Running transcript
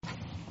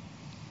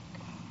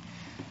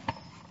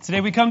Today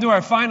we come to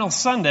our final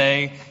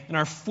Sunday in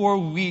our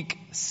 4-week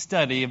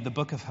study of the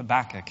book of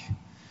Habakkuk.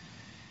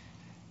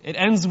 It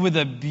ends with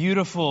a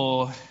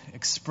beautiful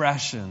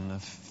expression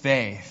of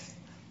faith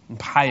and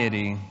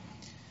piety.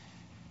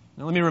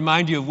 Now let me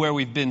remind you of where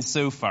we've been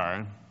so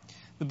far.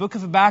 The book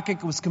of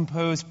Habakkuk was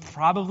composed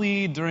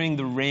probably during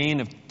the reign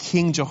of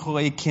King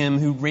Jehoiakim,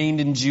 who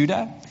reigned in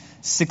Judah,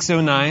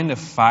 609 to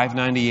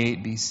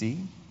 598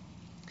 BC.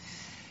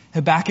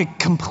 Habakkuk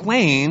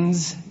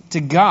complains to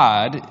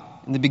God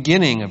in the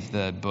beginning of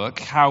the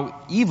book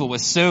how evil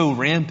was so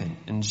rampant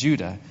in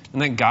Judah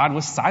and that God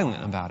was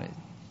silent about it.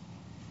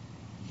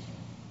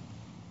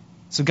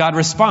 So God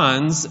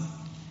responds, and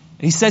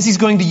he says he's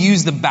going to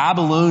use the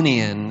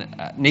Babylonian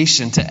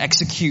nation to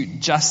execute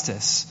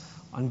justice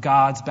on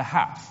God's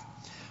behalf,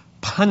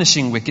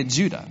 punishing wicked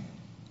Judah.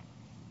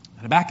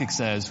 And Habakkuk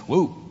says,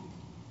 whoa.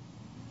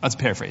 That's a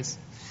paraphrase.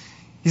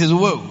 He says,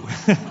 whoa.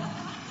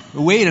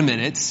 Wait a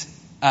minute.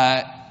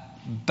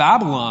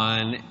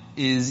 Babylon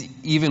is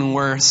even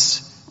worse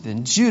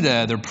than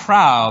Judah. They're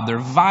proud. They're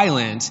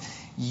violent.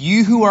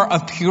 You who are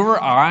of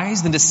purer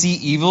eyes than to see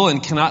evil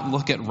and cannot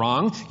look at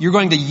wrong, you're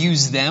going to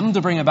use them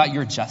to bring about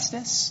your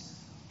justice?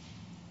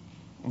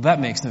 Well,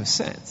 that makes no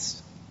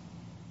sense.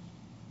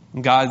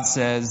 And God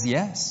says,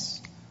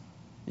 yes.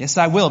 Yes,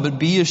 I will, but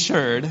be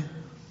assured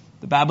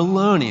the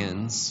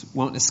Babylonians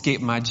won't escape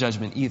my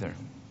judgment either.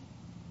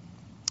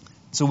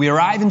 So we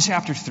arrive in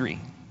chapter 3.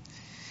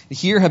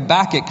 Here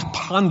Habakkuk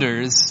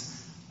ponders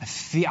a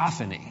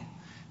theophany.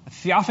 A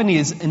theophany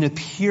is an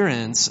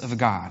appearance of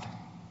God.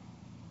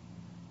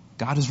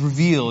 God is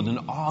revealed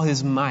in all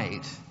his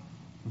might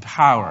and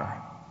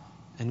power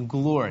and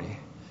glory.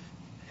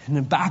 And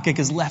Habakkuk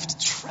is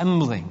left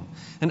trembling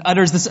and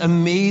utters this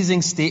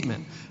amazing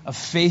statement of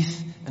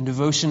faith and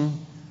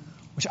devotion,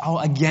 which I'll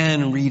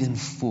again read in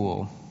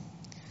full.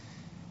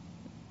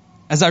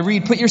 As I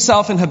read, put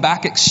yourself in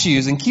Habakkuk's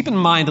shoes and keep in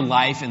mind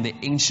life in the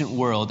ancient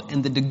world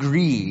and the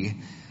degree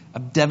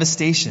of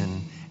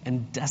devastation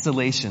and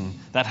desolation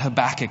that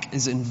Habakkuk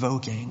is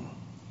invoking.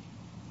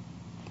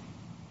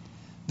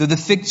 Though the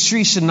fig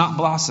tree should not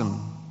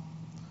blossom,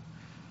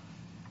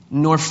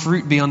 nor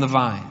fruit be on the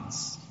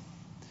vines,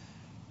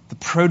 the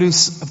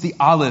produce of the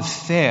olive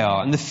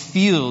fail, and the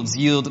fields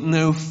yield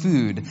no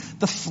food,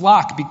 the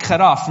flock be cut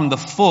off from the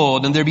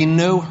fold, and there be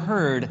no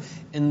herd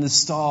in the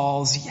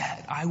stalls,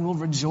 yet I will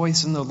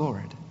rejoice in the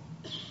Lord.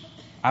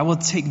 I will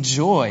take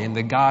joy in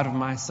the God of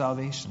my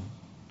salvation.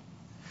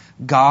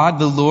 God,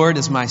 the Lord,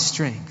 is my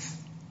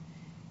strength.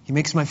 He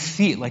makes my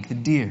feet like the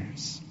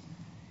deer's.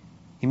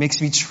 He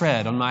makes me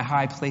tread on my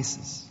high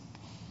places.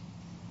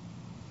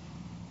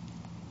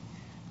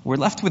 We're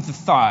left with the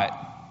thought,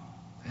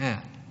 man,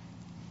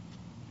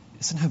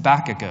 isn't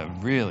Habakkuk a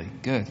really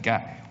good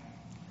guy?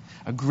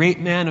 A great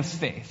man of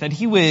faith, that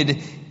he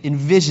would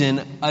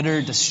envision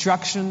utter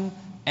destruction,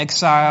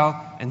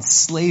 exile, and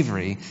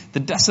slavery, the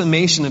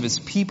decimation of his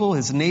people,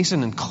 his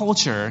nation, and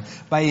culture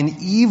by an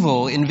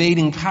evil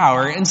invading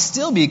power, and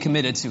still be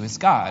committed to his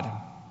God.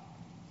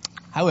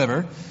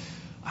 However,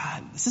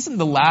 this isn't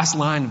the last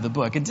line of the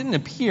book. It didn't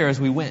appear as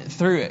we went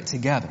through it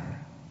together.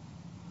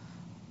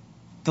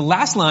 The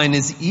last line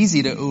is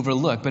easy to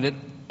overlook, but it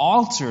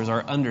alters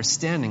our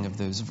understanding of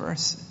those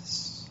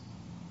verses.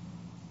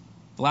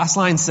 The last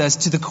line says,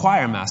 to the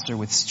choir master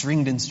with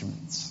stringed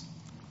instruments.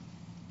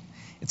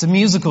 It's a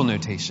musical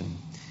notation.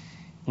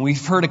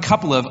 We've heard a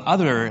couple of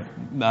other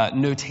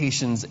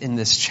notations in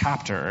this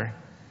chapter.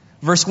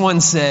 Verse 1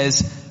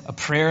 says, a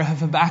prayer of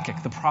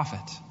Habakkuk the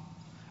prophet,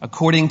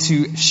 according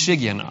to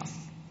Shigionoth.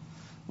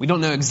 We don't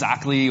know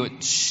exactly what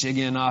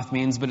Shigionoth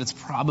means, but it's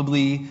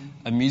probably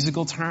a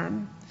musical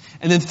term.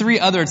 And then 3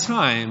 other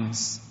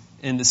times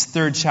in this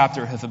 3rd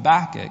chapter of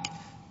Habakkuk,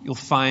 you'll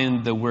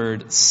find the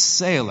word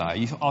Selah.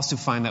 You also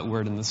find that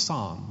word in the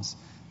Psalms.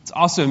 It's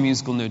also a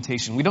musical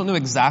notation. We don't know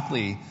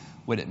exactly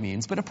what it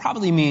means, but it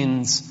probably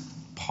means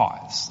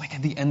pause, like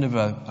at the end of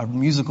a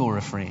musical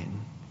refrain.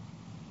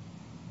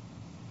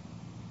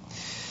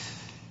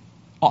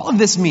 All of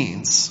this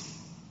means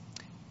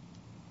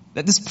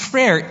that this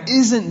prayer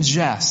isn't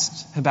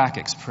just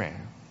Habakkuk's prayer.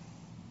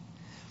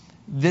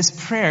 This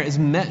prayer is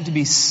meant to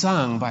be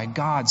sung by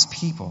God's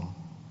people.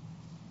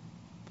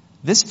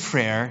 This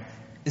prayer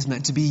is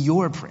meant to be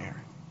your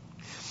prayer.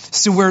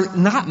 So we're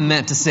not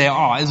meant to say,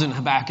 oh, isn't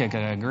Habakkuk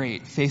a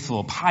great,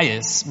 faithful,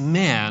 pious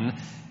man?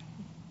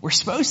 We're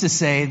supposed to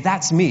say,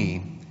 that's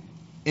me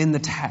in the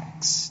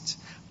text.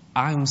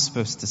 I'm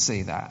supposed to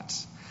say that.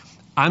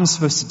 I'm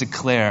supposed to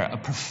declare a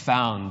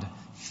profound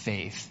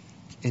faith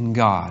in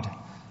God,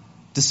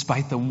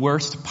 despite the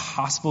worst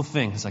possible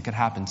things that could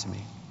happen to me.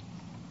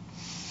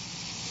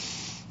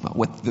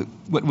 Well,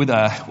 what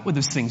would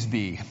those things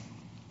be?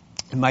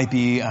 It might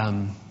be,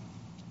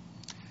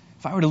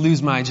 if I were to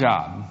lose my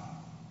job,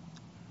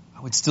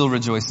 I would still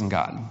rejoice in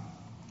God.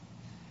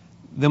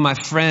 Though my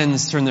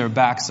friends turn their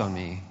backs on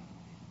me,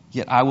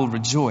 yet I will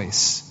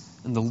rejoice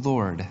in the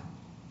Lord.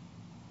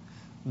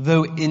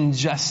 Though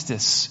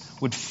injustice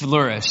would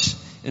flourish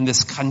in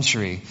this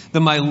country, though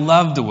my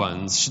loved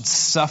ones should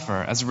suffer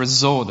as a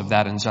result of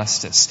that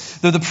injustice,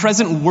 though the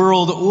present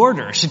world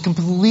order should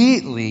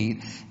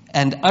completely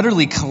and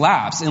utterly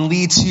collapse and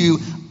lead to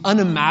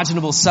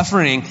unimaginable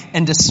suffering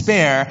and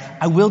despair,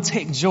 I will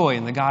take joy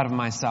in the God of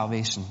my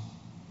salvation.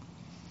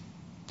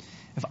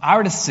 If I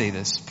were to say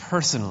this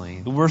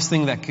personally, the worst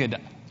thing that could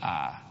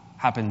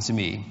happen to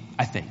me,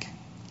 I think,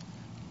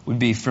 would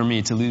be for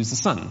me to lose a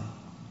son.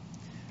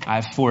 I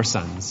have 4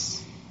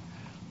 sons.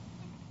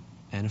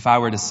 And if I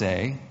were to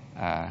say,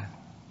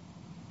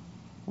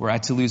 were I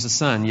to lose a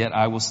son, yet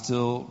I will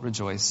still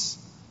rejoice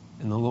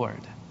in the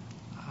Lord.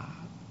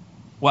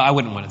 Well, I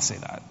wouldn't want to say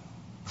that.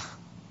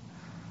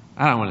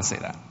 I don't want to say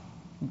that.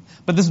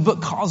 But this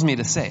book calls me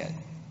to say it.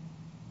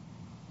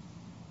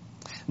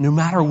 No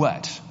matter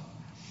what,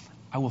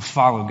 I will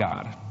follow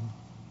God.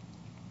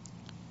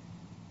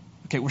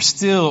 Okay, we're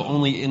still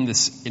only in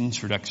this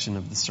introduction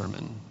of the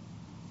sermon,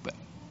 but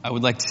I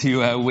would like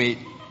to wait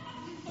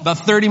about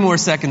 30 more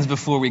seconds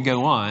before we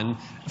go on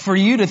for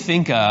you to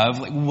think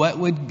of what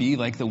would be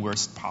the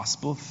worst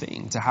possible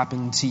thing to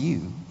happen to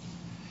you.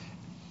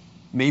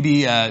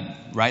 Maybe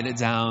write it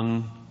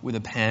down with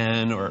a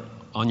pen or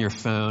on your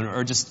phone,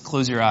 or just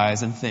close your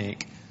eyes and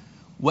think,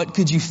 what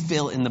could you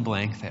fill in the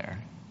blank there?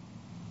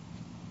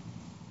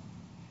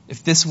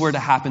 If this were to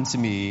happen to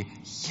me,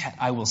 yet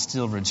I will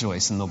still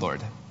rejoice in the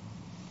Lord.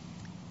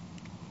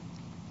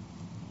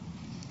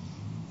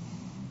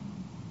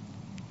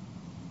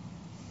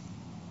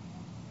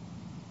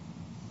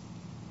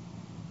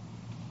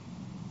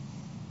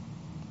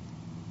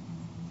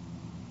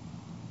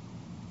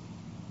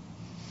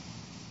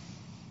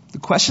 The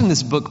question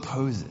this book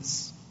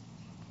poses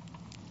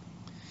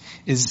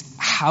is,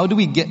 how do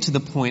we get to the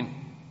point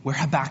where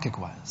Habakkuk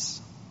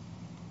was?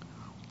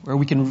 Where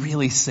we can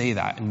really say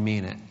that and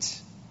mean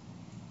it?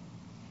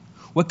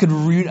 What could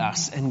root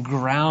us and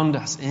ground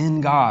us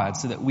in God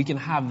so that we can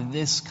have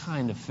this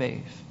kind of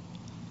faith?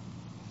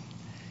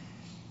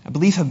 I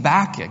believe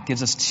Habakkuk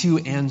gives us 2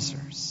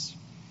 answers.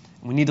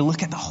 We need to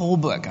look at the whole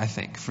book, I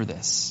think, for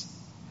this.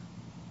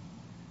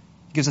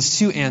 It gives us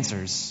 2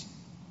 answers: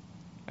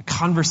 a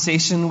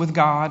conversation with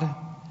God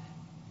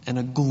and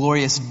a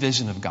glorious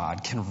vision of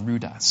God can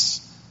root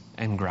us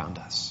and ground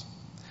us.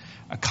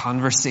 A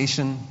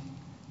conversation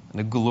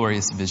and a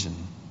glorious vision.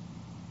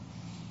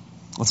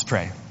 Let's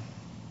pray.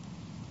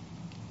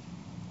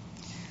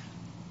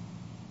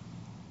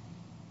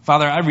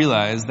 Father, I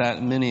realize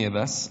that many of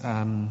us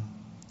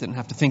didn't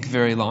have to think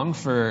very long,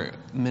 for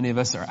many of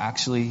us are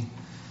actually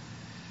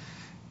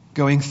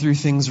going through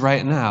things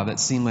right now that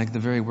seem like the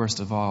very worst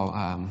of all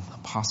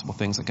possible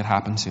things that could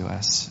happen to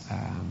us.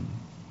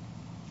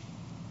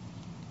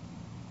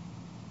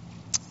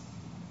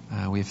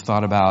 We've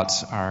thought about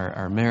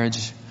our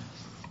marriage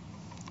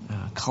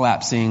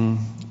collapsing,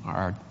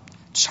 our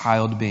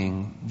child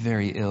being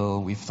very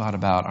ill. We've thought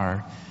about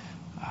our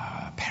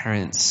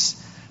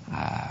parents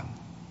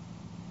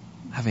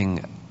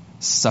having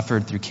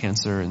suffered through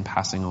cancer and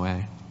passing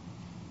away.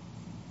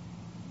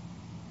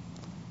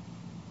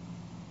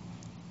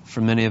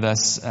 For many of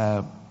us,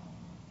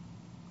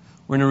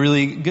 we're in a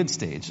really good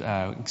stage,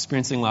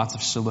 experiencing lots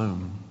of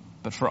shalom.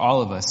 But for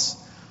all of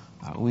us,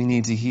 we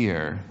need to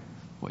hear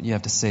what you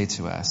have to say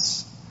to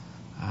us,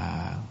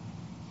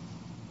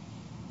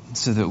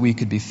 so that we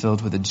could be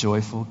filled with a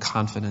joyful,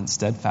 confident,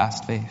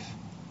 steadfast faith.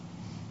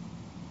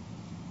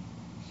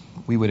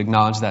 We would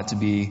acknowledge that to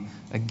be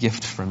a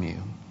gift from you,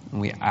 and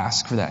we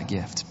ask for that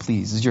gift,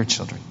 please, as your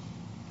children.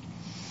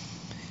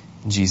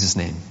 In Jesus'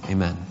 name,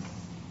 amen.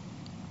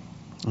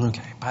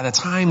 Okay, by the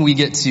time we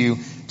get to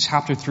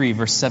chapter 3,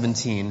 verse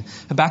 17,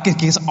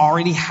 Habakkuk has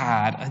already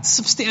had a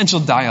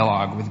substantial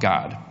dialogue with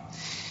God.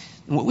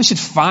 And what we should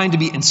find to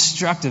be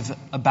instructive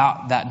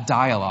about that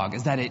dialogue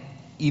is that it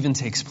even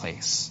takes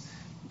place.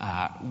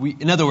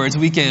 In other words,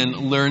 we can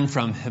learn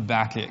from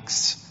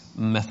Habakkuk's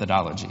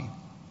methodology.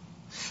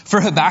 For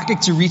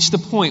Habakkuk to reach the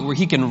point where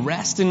he can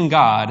rest in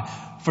God,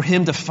 for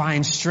him to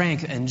find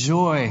strength and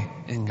joy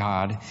in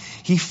God,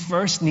 he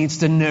first needs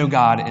to know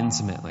God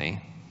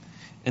intimately.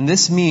 And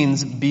this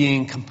means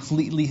being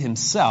completely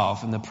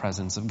himself in the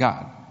presence of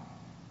God.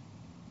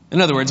 In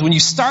other words, when you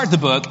start the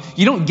book,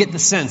 you don't get the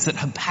sense that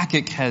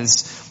Habakkuk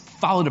has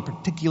followed a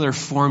particular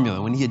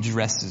formula when he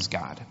addresses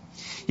God.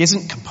 He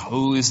hasn't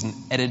composed and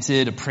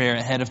edited a prayer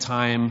ahead of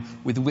time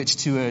with which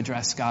to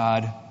address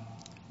God.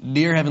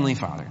 Dear Heavenly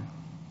Father,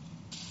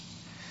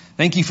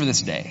 thank you for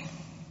this day.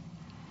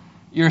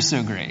 You're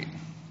so great.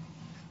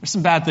 There's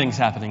some bad things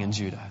happening in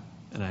Judah,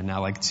 and I'd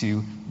now like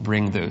to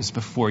bring those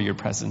before your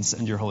presence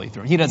and your holy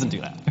throne. He doesn't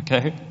do that,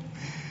 okay?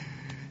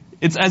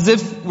 It's as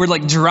if we're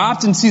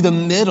dropped into the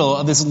middle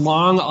of this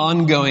long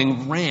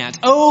ongoing rant.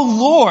 Oh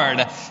Lord,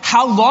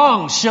 how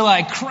long shall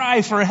I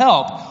cry for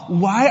help?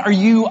 Why are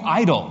you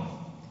idle?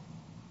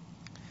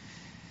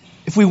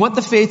 If we want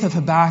the faith of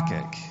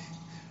Habakkuk,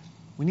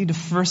 we need to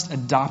first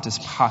adopt his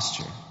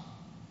posture.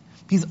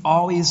 He's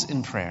always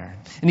in prayer,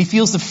 and he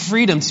feels the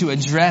freedom to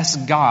address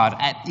God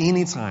at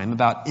any time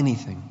about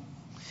anything.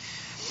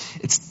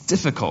 It's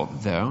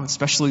difficult, though,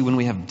 especially when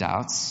we have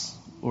doubts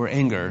or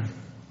anger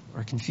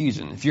or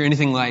confusion. If you're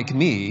anything like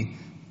me,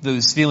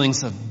 those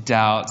feelings of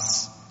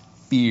doubts,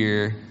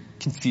 fear,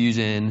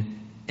 confusion,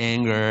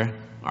 anger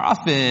are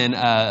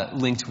often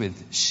linked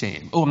with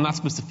shame. Oh, I'm not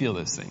supposed to feel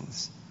those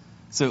things.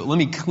 So let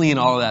me clean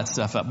all of that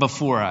stuff up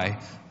before I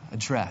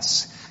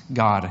address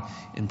God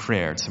in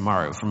prayer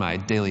tomorrow for my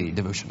daily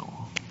devotional.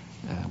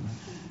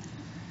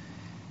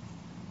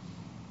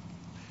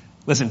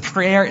 Listen,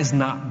 prayer is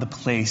not the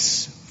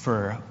place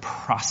for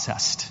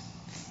processed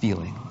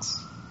feelings.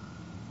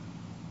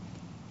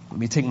 Let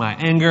me take my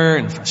anger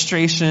and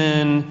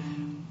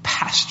frustration,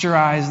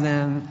 pasteurize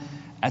them,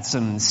 add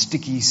some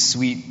sticky,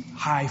 sweet,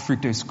 high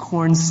fructose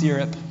corn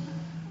syrup,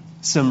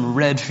 some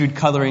red food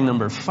coloring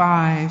number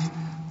 5,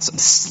 some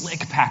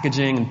slick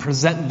packaging, and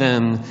present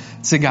them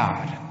to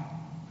God.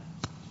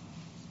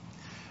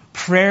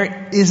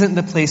 Prayer isn't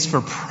the place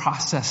for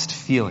processed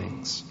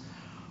feelings.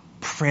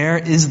 Prayer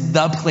is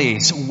the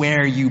place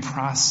where you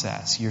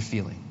process your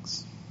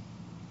feelings.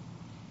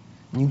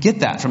 And you get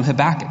that from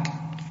Habakkuk.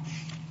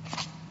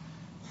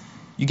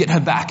 You get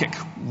Habakkuk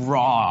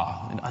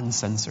raw and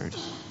uncensored.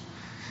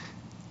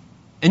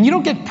 And you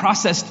don't get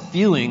processed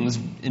feelings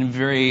in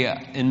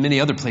many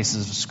other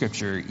places of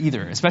Scripture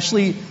either,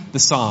 especially the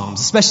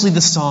Psalms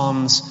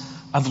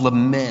of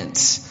lament.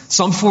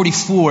 Psalm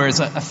 44 is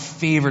a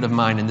favorite of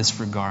mine in this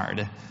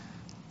regard.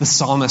 The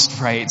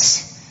psalmist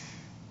writes,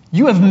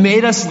 "You have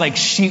made us like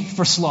sheep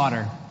for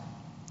slaughter.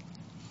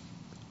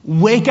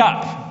 Wake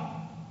up.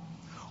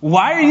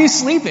 Why are you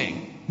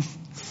sleeping?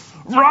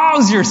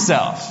 Rouse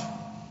yourself."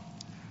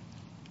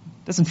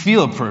 Doesn't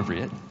feel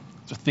appropriate.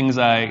 Those are things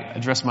I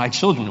address my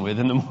children with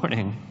in the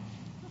morning.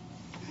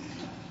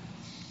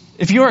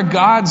 If you are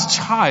God's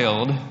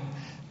child,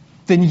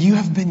 then you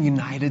have been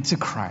united to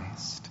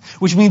Christ,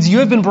 which means you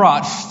have been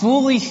brought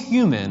fully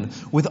human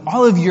with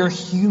all of your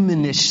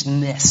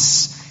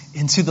humanishness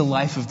into the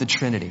life of the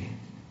Trinity.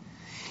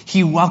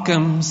 He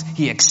welcomes,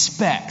 he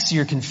expects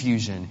your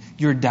confusion,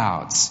 your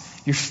doubts,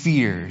 your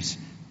fears,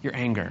 your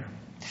anger.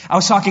 I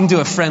was talking to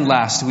a friend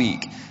last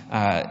week,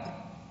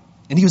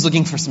 and he was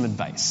looking for some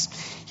advice.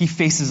 He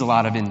faces a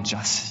lot of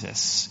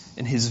injustice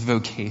in his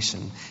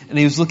vocation, and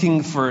he was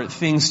looking for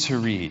things to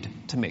read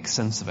to make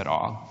sense of it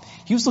all.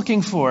 He was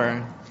looking for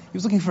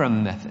a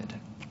method,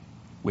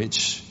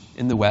 which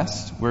in the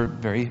West we're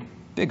very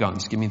big on.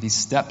 Just give me these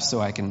steps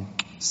so I can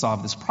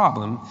solve this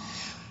problem.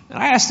 And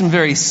I asked him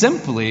very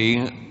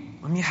simply,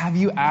 have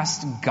you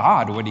asked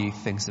God what he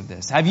thinks of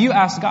this? Have you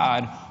asked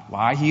God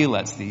why he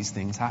lets these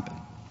things happen?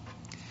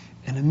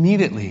 And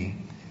immediately,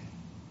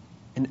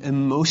 an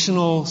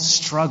emotional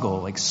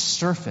struggle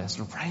surfaced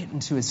right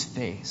into his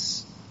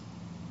face.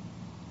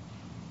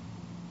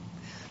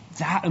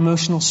 That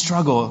emotional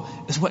struggle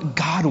is what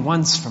God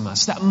wants from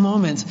us. That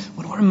moment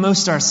when we're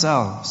most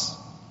ourselves.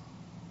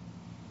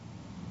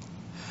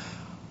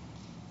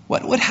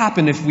 What would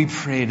happen if we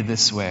prayed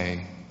this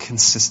way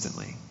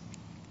consistently?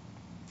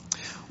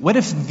 What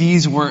if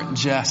these weren't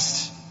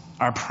just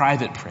our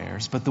private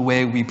prayers, but the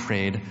way we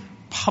prayed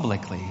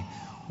publicly?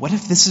 What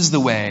if this is the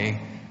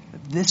way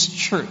that this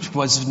church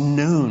was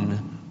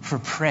known for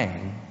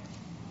praying?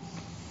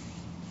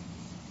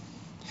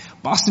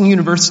 Boston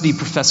University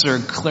professor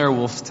Claire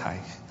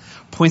Wolfteich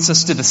points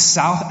us to the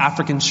South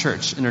African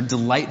church in her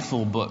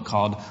delightful book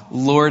called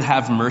Lord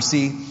Have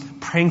Mercy,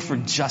 Praying for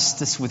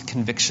Justice with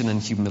Conviction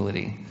and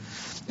Humility.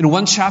 In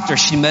one chapter,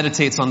 she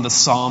meditates on the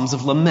Psalms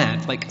of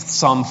lament, like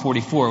Psalm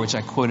 44, which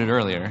I quoted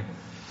earlier.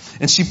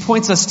 And she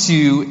points us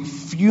to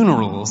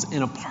funerals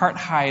in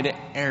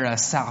apartheid-era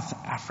South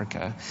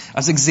Africa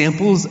as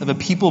examples of a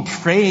people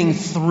praying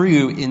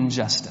through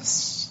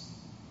injustice.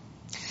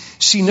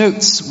 She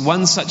notes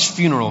one such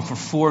funeral for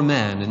 4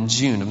 men in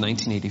June of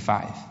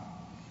 1985.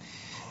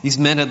 These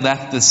men had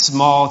left the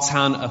small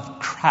town of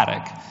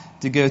Cradock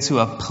to go to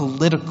a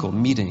political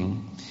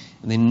meeting,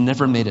 and they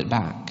never made it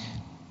back.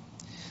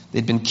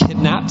 They'd been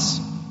kidnapped,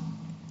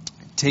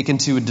 taken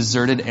to a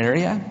deserted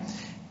area,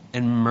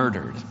 and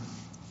murdered.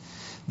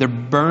 Their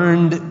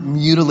burned,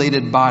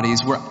 mutilated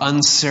bodies were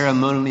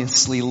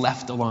unceremoniously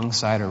left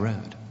alongside a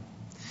road.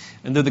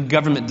 And though the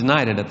government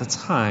denied it at the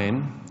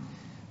time,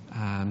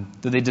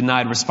 though they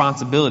denied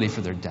responsibility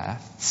for their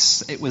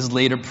deaths, it was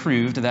later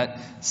proved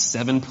that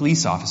 7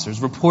 police officers,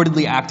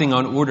 reportedly acting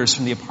on orders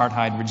from the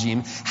apartheid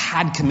regime,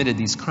 had committed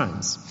these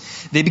crimes.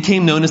 They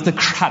became known as the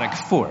Cradock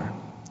Four.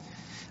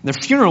 Their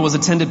funeral was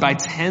attended by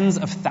tens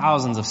of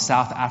thousands of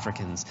South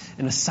Africans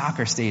in a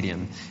soccer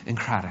stadium in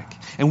Cradock.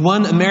 And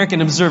one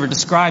American observer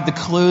described the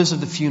close of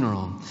the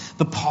funeral.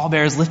 The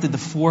pallbearers lifted the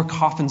 4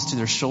 coffins to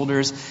their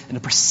shoulders, and a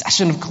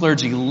procession of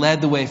clergy led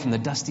the way from the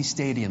dusty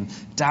stadium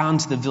down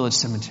to the village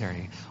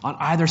cemetery. On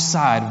either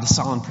side of the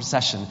solemn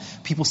procession,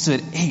 people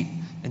stood 8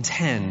 and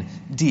 10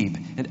 deep,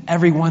 and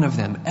every one of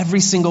them, every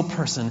single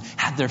person,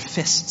 had their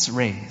fists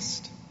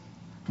raised.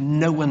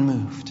 No one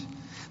moved.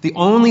 The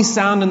only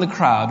sound in the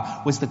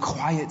crowd was the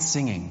quiet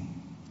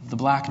singing of the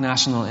Black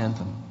national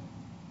anthem.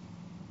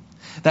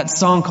 That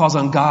song calls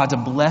on God to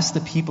bless the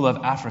people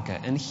of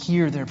Africa and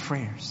hear their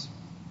prayers.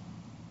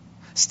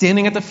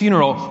 Standing at the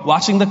funeral,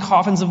 watching the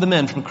coffins of the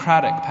men from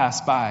Craddock pass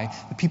by,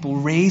 the people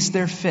raised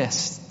their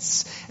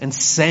fists and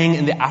sang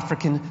in the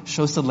African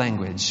Xhosa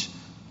language,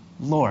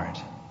 "Lord,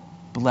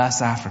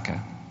 bless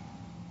Africa.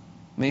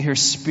 May her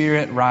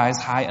spirit rise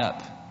high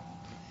up.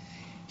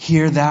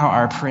 Hear thou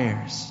our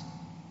prayers.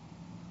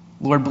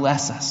 Lord,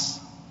 bless us.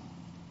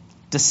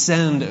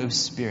 Descend, O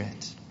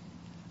Spirit.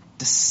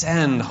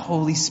 Descend,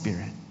 Holy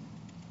Spirit.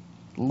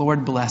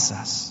 Lord, bless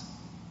us."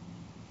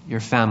 Your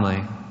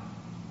family.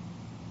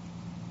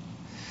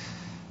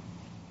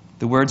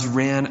 The words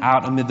ran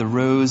out amid the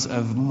rows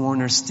of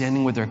mourners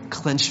standing with their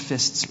clenched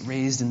fists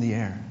raised in the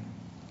air.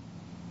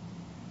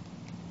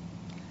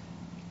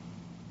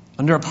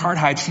 Under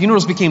apartheid,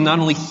 funerals became not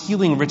only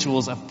healing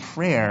rituals of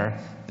prayer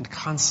and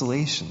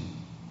consolation,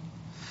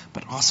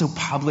 but also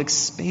public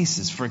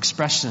spaces for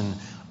expression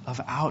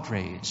of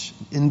outrage,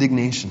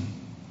 indignation.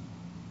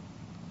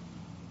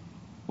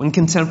 One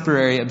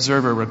contemporary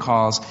observer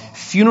recalls,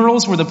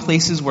 funerals were the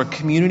places where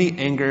community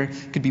anger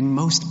could be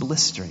most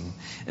blistering,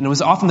 and it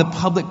was often the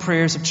public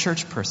prayers of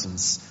church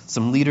persons,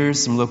 some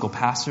leaders, some local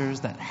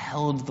pastors, that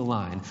held the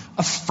line,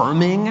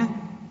 affirming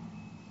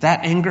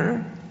that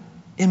anger,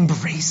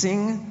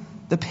 embracing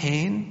the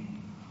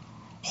pain,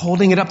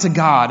 holding it up to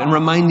God, and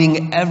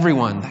reminding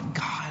everyone that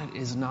God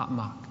is not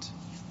mocked.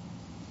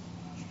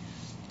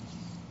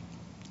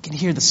 You can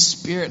hear the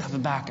spirit of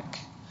Habakkuk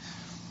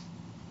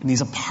in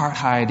these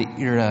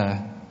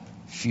apartheid-era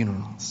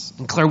funerals.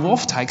 And Claire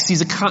Wolftyke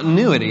sees a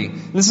continuity.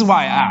 And this is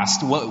why I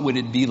asked, what would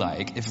it be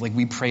like if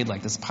we prayed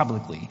like this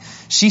publicly?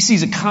 She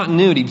sees a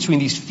continuity between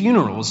these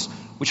funerals,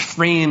 which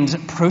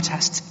framed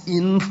protests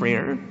in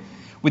prayer,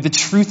 with the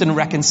Truth and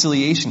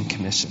Reconciliation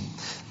Commission.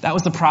 That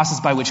was the process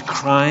by which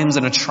crimes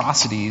and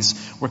atrocities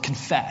were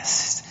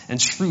confessed, and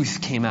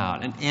truth came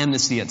out, and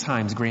amnesty at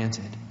times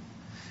granted.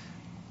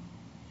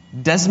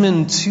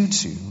 Desmond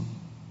Tutu,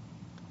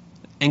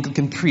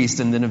 Anglican priest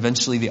and then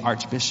eventually the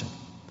Archbishop,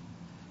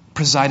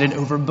 presided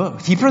over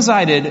both. He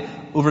presided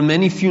over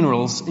many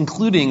funerals,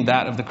 including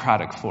that of the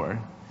Craddock Four,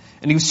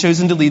 and he was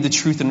chosen to lead the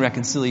Truth and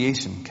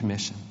Reconciliation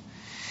Commission.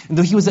 And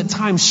though he was at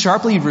times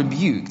sharply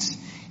rebuked,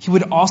 he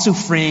would also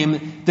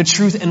frame the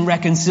Truth and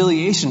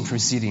Reconciliation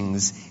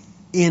proceedings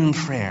in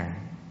prayer.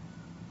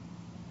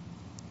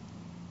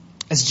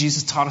 As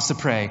Jesus taught us to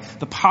pray,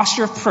 the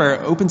posture of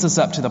prayer opens us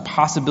up to the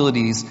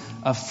possibilities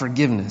of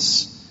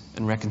forgiveness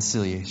and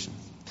reconciliation.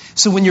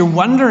 So when you're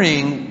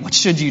wondering, what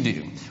should you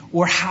do?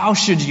 Or how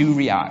should you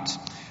react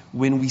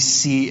when we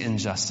see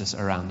injustice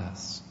around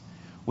us?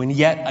 When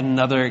yet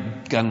another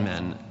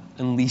gunman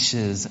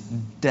unleashes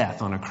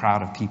death on a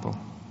crowd of people?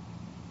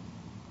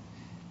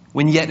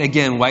 When yet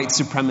again white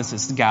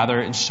supremacists gather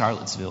in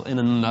Charlottesville in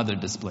another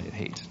display of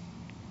hate?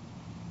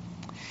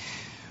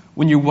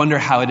 When you wonder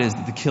how it is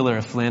that the killer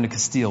of Philando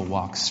Castile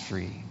walks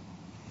free?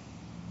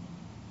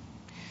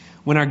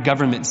 When our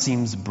government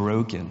seems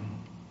broken,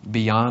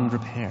 beyond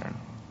repair?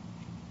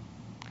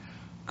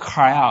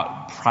 Cry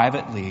out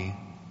privately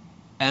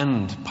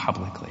and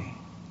publicly,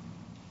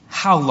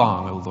 "How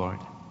long, O Lord?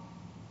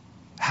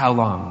 How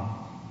long?"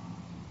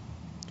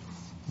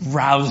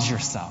 Rouse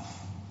yourself.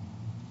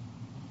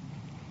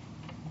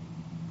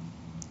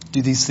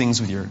 Do these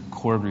things with your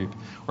core group,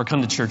 or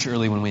come to church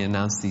early when we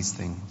announce these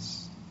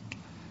things.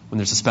 When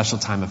there's a special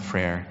time of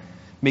prayer,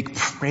 make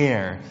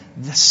prayer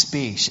the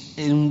space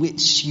in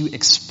which you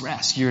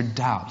express your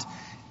doubt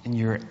and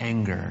your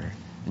anger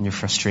and your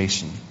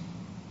frustration.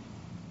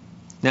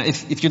 Now,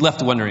 if you're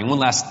left wondering, one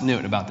last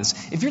note about this.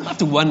 If you're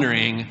left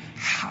wondering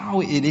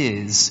how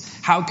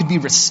it could be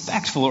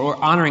respectful or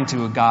honoring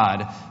to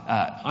God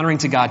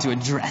to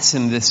address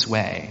Him this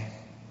way,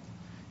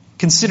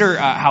 consider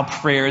how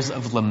prayers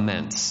of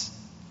lament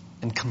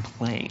and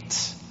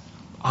complaint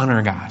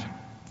honor God.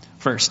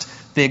 First,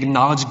 they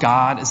acknowledge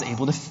God is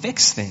able to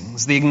fix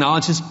things. They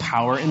acknowledge His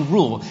power and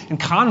rule. And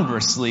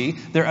conversely,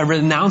 they're a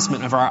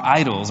renouncement of our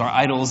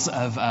idols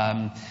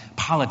of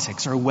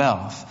politics or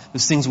wealth,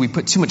 those things we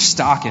put too much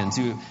stock in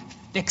to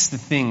fix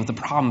the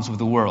problems with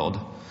the world.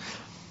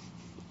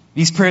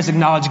 These prayers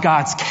acknowledge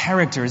God's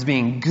character as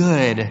being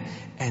good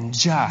and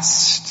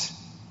just.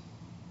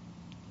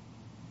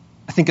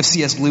 I think of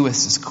C.S.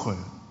 Lewis's quote.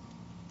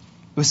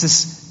 It was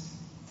this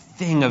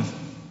thing of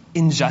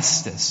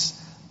injustice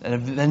that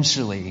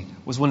eventually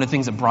was one of the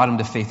things that brought him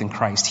to faith in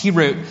Christ. He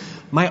wrote,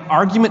 "My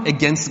argument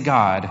against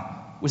God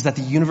was that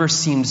the universe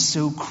seemed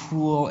so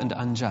cruel and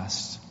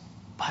unjust.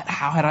 But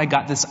how had I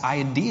got this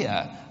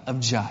idea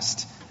of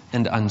just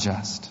and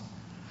unjust?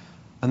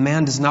 A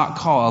man does not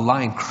call a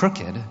line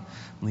crooked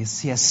unless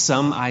he has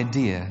some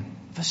idea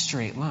of a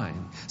straight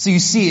line." So you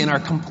see, in our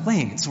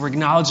complaints, we're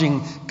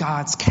acknowledging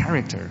God's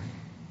character.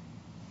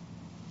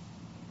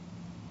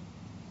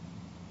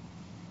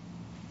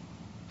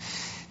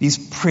 These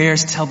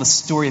prayers tell the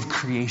story of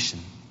creation.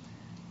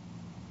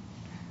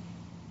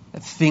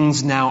 That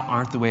things now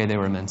aren't the way they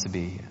were meant to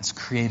be. It's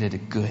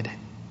created good.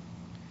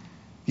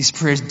 These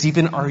prayers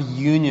deepen our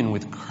union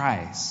with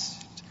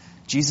Christ.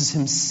 Jesus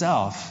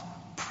Himself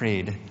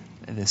prayed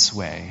this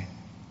way.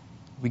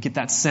 We get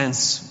that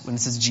sense when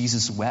it says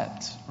Jesus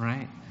wept,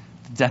 right?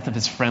 the death of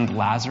his friend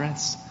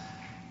Lazarus.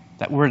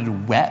 That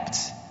word wept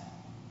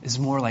is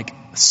more like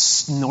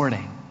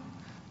snorting.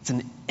 It's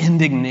an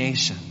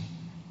indignation,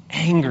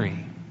 angry.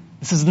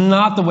 This is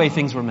not the way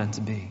things were meant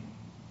to be.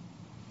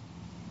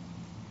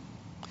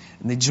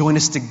 And they join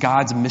us to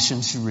God's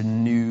mission to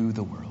renew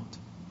the world.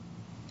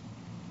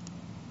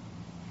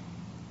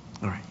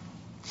 All right.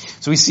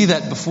 So we see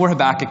that before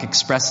Habakkuk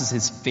expresses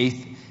his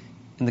faith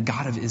in the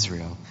God of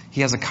Israel,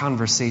 he has a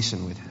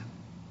conversation with him,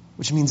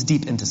 which means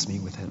deep intimacy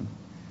with him.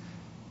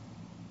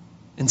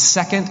 And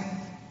second,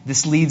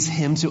 this leads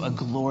him to a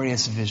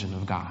glorious vision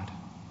of God.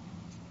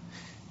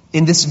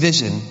 In this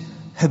vision,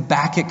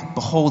 Habakkuk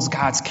beholds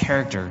God's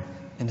character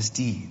and his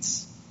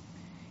deeds.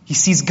 He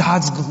sees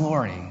God's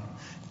glory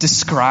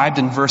described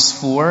in verse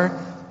 4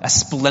 as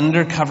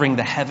splendor covering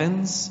the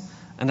heavens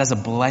and as a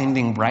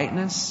blinding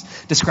brightness.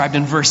 Described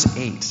in verse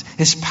 8,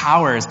 his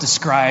power is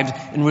described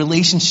in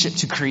relationship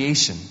to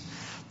creation.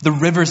 The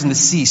rivers and the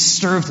sea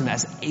served him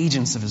as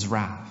agents of his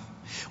wrath.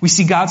 We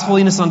see God's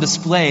holiness on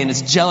display and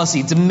his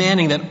jealousy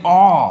demanding that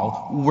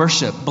all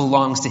worship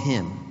belongs to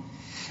him.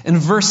 In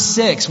verse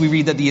 6, we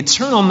read that the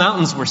eternal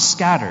mountains were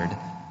scattered.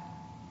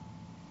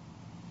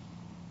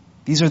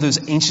 These are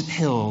those ancient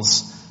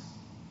hills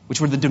which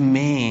were the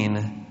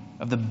domain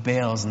of the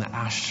Baals and the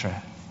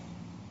Ashtoreth.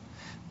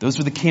 Those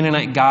were the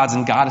Canaanite gods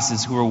and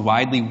goddesses who were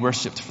widely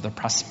worshipped for their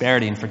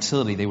prosperity and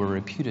fertility they were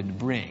reputed to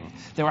bring.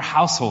 They were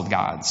household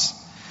gods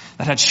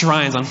that had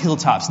shrines on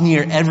hilltops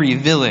near every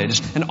village.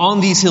 And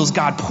on these hills,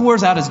 God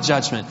pours out his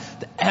judgment.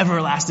 The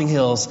everlasting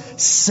hills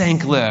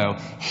sank low.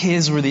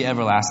 His were the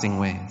everlasting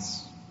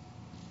ways.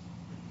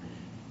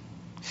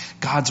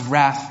 God's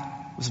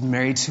wrath was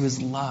married to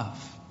his love.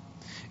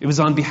 It was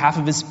on behalf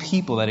of his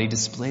people that he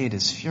displayed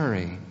his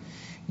fury.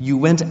 You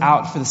went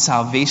out for the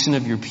salvation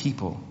of your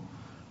people,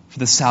 for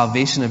the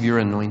salvation of your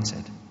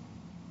anointed.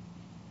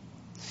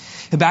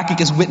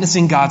 Habakkuk is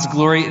witnessing God's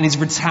glory and he's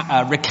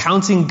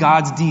recounting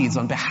God's deeds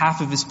on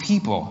behalf of his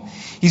people.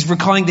 He's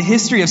recalling the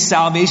history of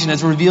salvation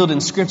as revealed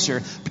in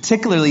Scripture,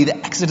 particularly the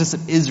exodus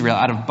of Israel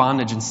out of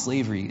bondage and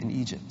slavery in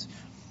Egypt.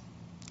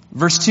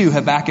 Verse 2,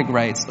 Habakkuk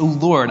writes, O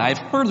Lord, I have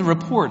heard the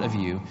report of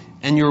you,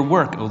 and your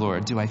work, O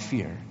Lord, do I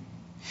fear.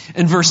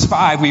 In verse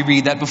 5, we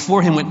read that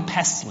before him went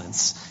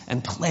pestilence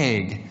and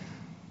plague,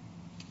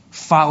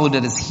 followed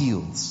at his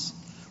heels,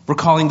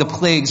 recalling the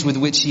plagues with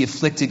which he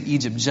afflicted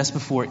Egypt just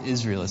before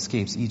Israel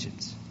escapes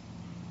Egypt.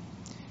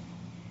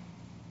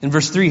 In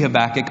verse 3,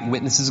 Habakkuk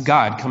witnesses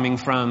God coming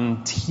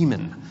from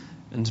Teman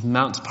and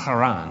Mount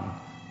Paran.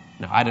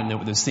 Now, I didn't know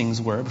what those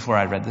things were before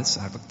I read this.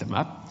 I looked them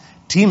up.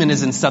 Teman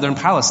is in southern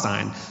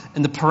Palestine,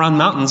 and the Paran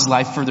Mountains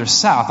lie further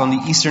south on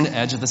the eastern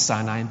edge of the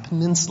Sinai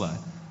Peninsula.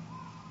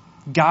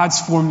 God's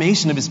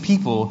formation of his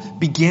people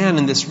began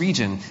in this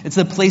region. It's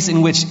the place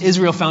in which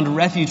Israel found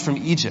refuge from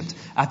Egypt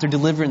after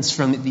deliverance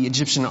from the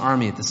Egyptian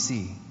army at the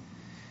sea.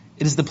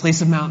 It is the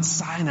place of Mount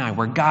Sinai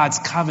where God's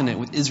covenant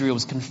with Israel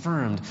was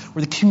confirmed,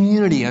 where the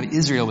community of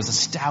Israel was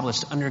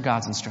established under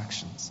God's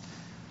instructions.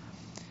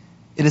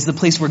 It is the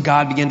place where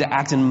God began to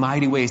act in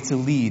mighty ways to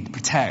lead,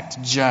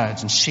 protect,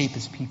 judge, and shape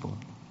his people.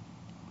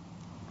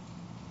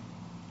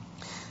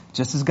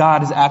 Just as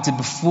God has acted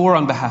before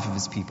on behalf of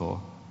his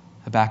people,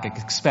 Habakkuk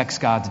expects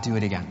God to do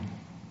it again.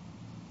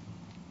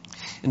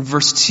 In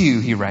verse 2,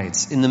 he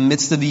writes, In the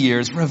midst of the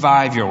years,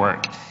 revive your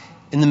work.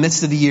 In the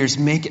midst of the years,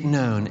 make it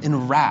known.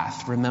 In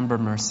wrath, remember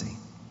mercy.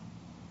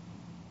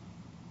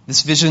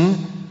 This vision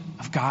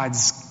of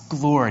God's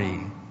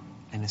glory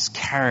and his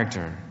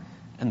character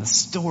and the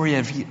story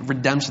of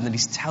redemption that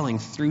he's telling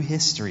through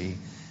history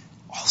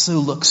also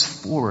looks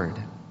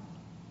forward.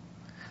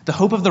 The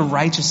hope of the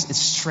righteous is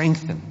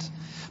strengthened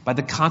by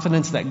the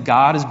confidence that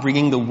God is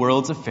bringing the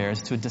world's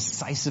affairs to a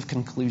decisive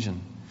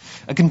conclusion,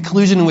 a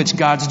conclusion in which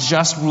God's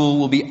just rule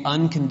will be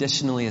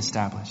unconditionally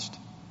established.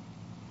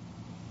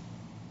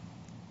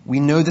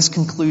 We know this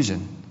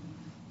conclusion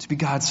to be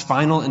God's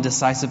final and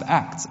decisive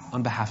act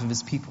on behalf of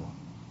his people.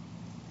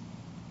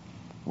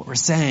 What we're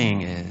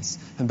saying is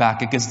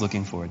Habakkuk is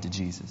looking forward to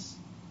Jesus.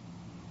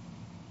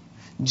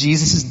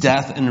 Jesus'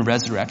 death and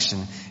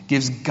resurrection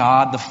gives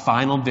God the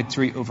final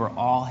victory over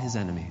all his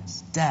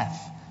enemies,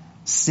 death,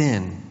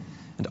 sin,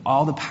 and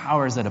all the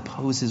powers that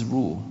oppose his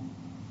rule.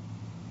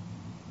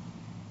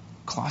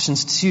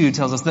 Colossians 2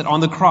 tells us that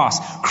on the cross,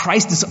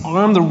 Christ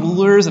disarmed the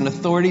rulers and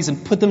authorities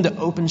and put them to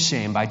open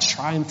shame by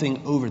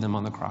triumphing over them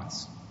on the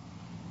cross.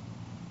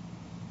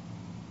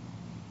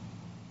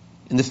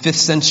 In the 5th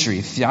century,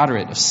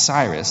 Theodoret of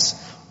Cyrus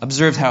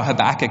observed how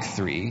Habakkuk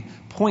 3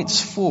 points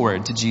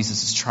forward to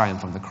Jesus'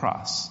 triumph on the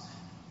cross.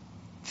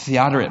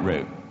 Theodoret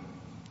wrote,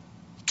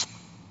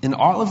 In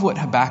all of what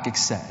Habakkuk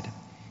said,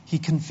 he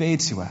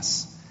conveyed to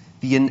us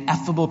the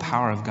ineffable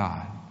power of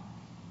God.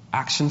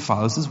 Action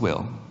follows his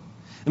will,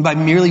 and by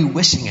merely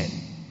wishing it,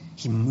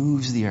 he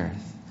moves the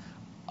earth,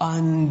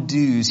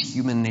 undoes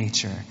human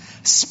nature,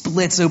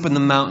 splits open the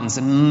mountains,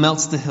 and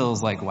melts the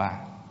hills like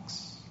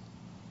wax.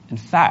 In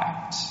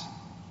fact,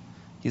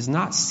 he has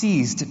not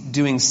ceased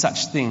doing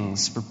such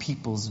things for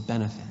people's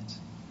benefit.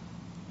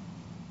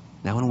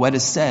 Now, in what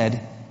is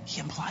said, he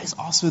implies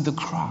also the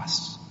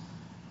cross,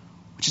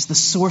 which is the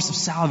source of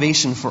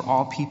salvation for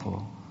all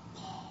people.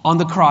 On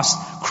the cross,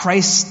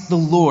 Christ the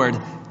Lord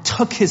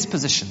took his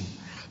position,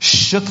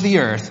 shook the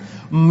earth,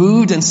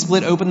 moved and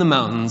split open the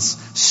mountains,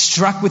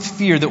 struck with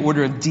fear the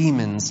order of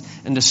demons,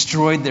 and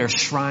destroyed their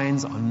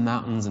shrines on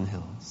mountains and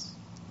hills.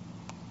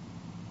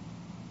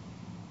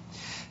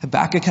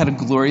 Habakkuk had a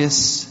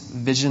glorious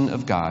vision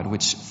of God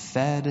which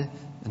fed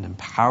and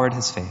empowered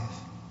his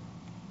faith.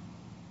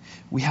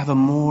 We have a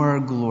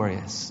more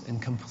glorious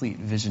and complete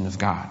vision of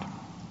God.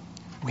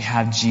 We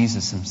have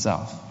Jesus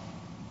himself.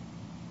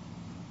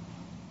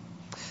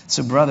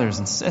 So brothers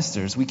and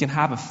sisters, we can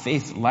have a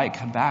faith like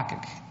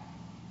Habakkuk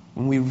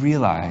when we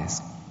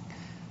realize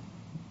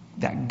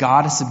that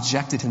God has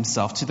subjected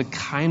himself to the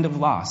kind of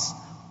loss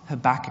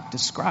Habakkuk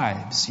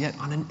describes, yet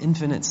on an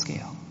infinite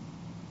scale.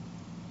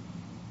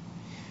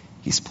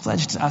 He's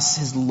pledged us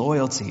his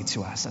loyalty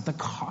to us at the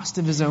cost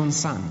of his own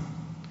son.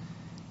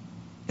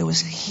 It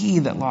was he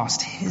that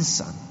lost his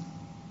son.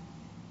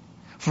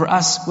 For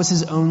us was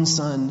his own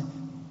son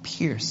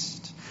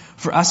pierced.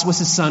 For us was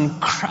his son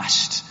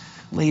crushed,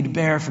 laid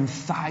bare from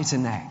thigh to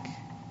neck.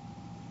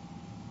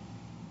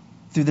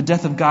 Through the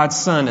death of God's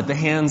son at the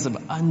hands of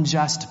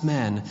unjust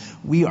men,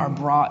 we are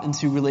brought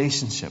into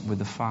relationship with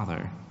the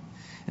Father.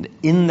 And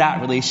in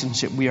that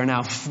relationship, we are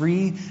now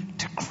free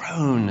to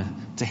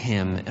groan to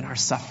him in our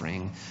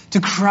suffering, to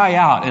cry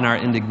out in our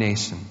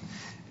indignation,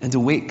 and to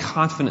wait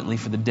confidently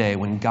for the day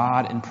when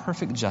God in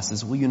perfect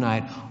justice will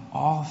unite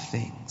all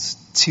things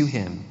to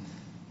him,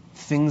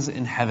 things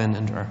in heaven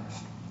and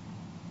earth.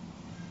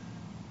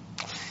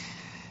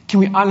 Can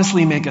we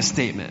honestly make a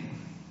statement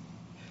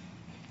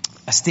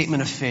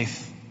of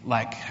faith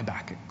like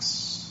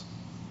Habakkuk's?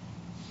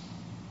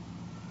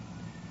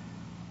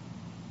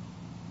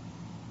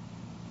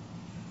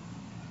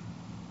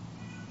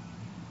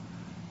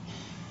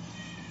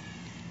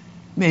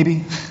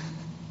 Maybe.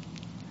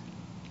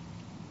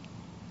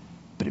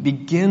 But it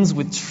begins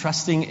with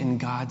trusting in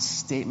God's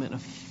statement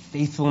of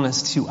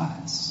faithfulness to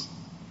us.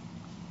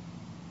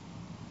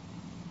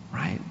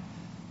 Right?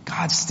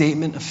 God's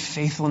statement of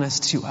faithfulness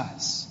to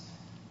us.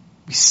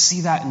 We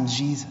see that in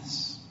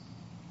Jesus.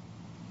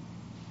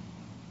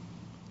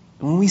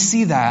 And when we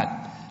see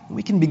that,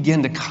 we can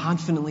begin to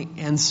confidently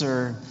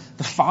answer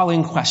the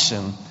following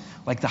question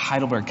like the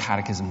Heidelberg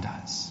Catechism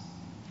does.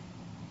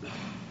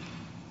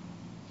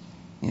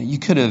 You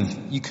could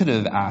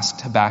have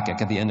asked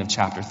Habakkuk at the end of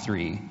chapter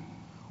 3,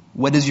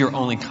 what is your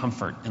only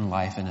comfort in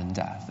life and in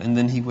death? And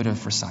then he would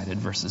have recited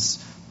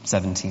verses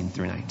 17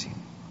 through 19.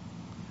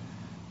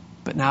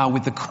 But now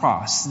with the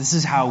cross, this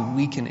is how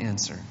we can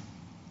answer.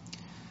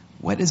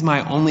 What is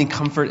my only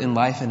comfort in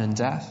life and in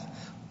death?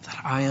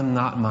 That I am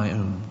not my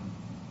own.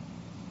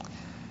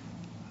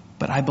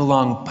 But I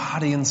belong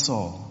body and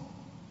soul,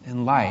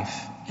 in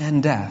life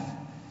and death,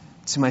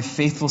 to my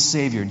faithful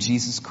Savior,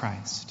 Jesus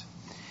Christ.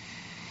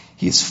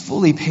 He has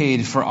fully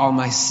paid for all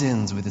my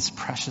sins with his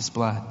precious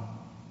blood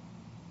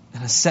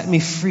and has set me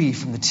free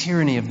from the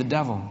tyranny of the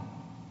devil.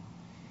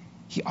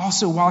 He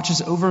also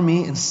watches over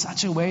me in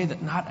such a way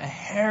that not a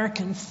hair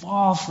can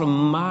fall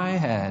from my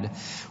head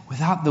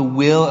without the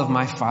will of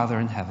my Father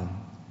in heaven.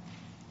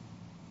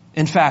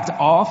 In fact,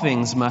 all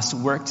things must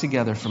work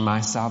together for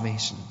my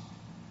salvation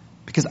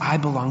because I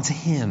belong to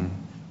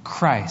him,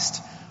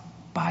 Christ,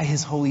 by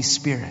his Holy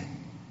Spirit.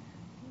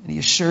 And he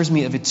assures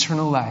me of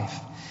eternal life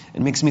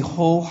and makes me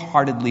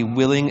wholeheartedly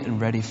willing and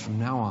ready from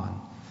now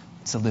on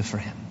to live for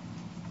him.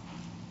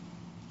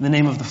 In the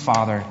name of the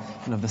Father,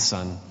 and of the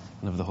Son,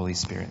 and of the Holy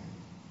Spirit.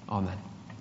 Amen.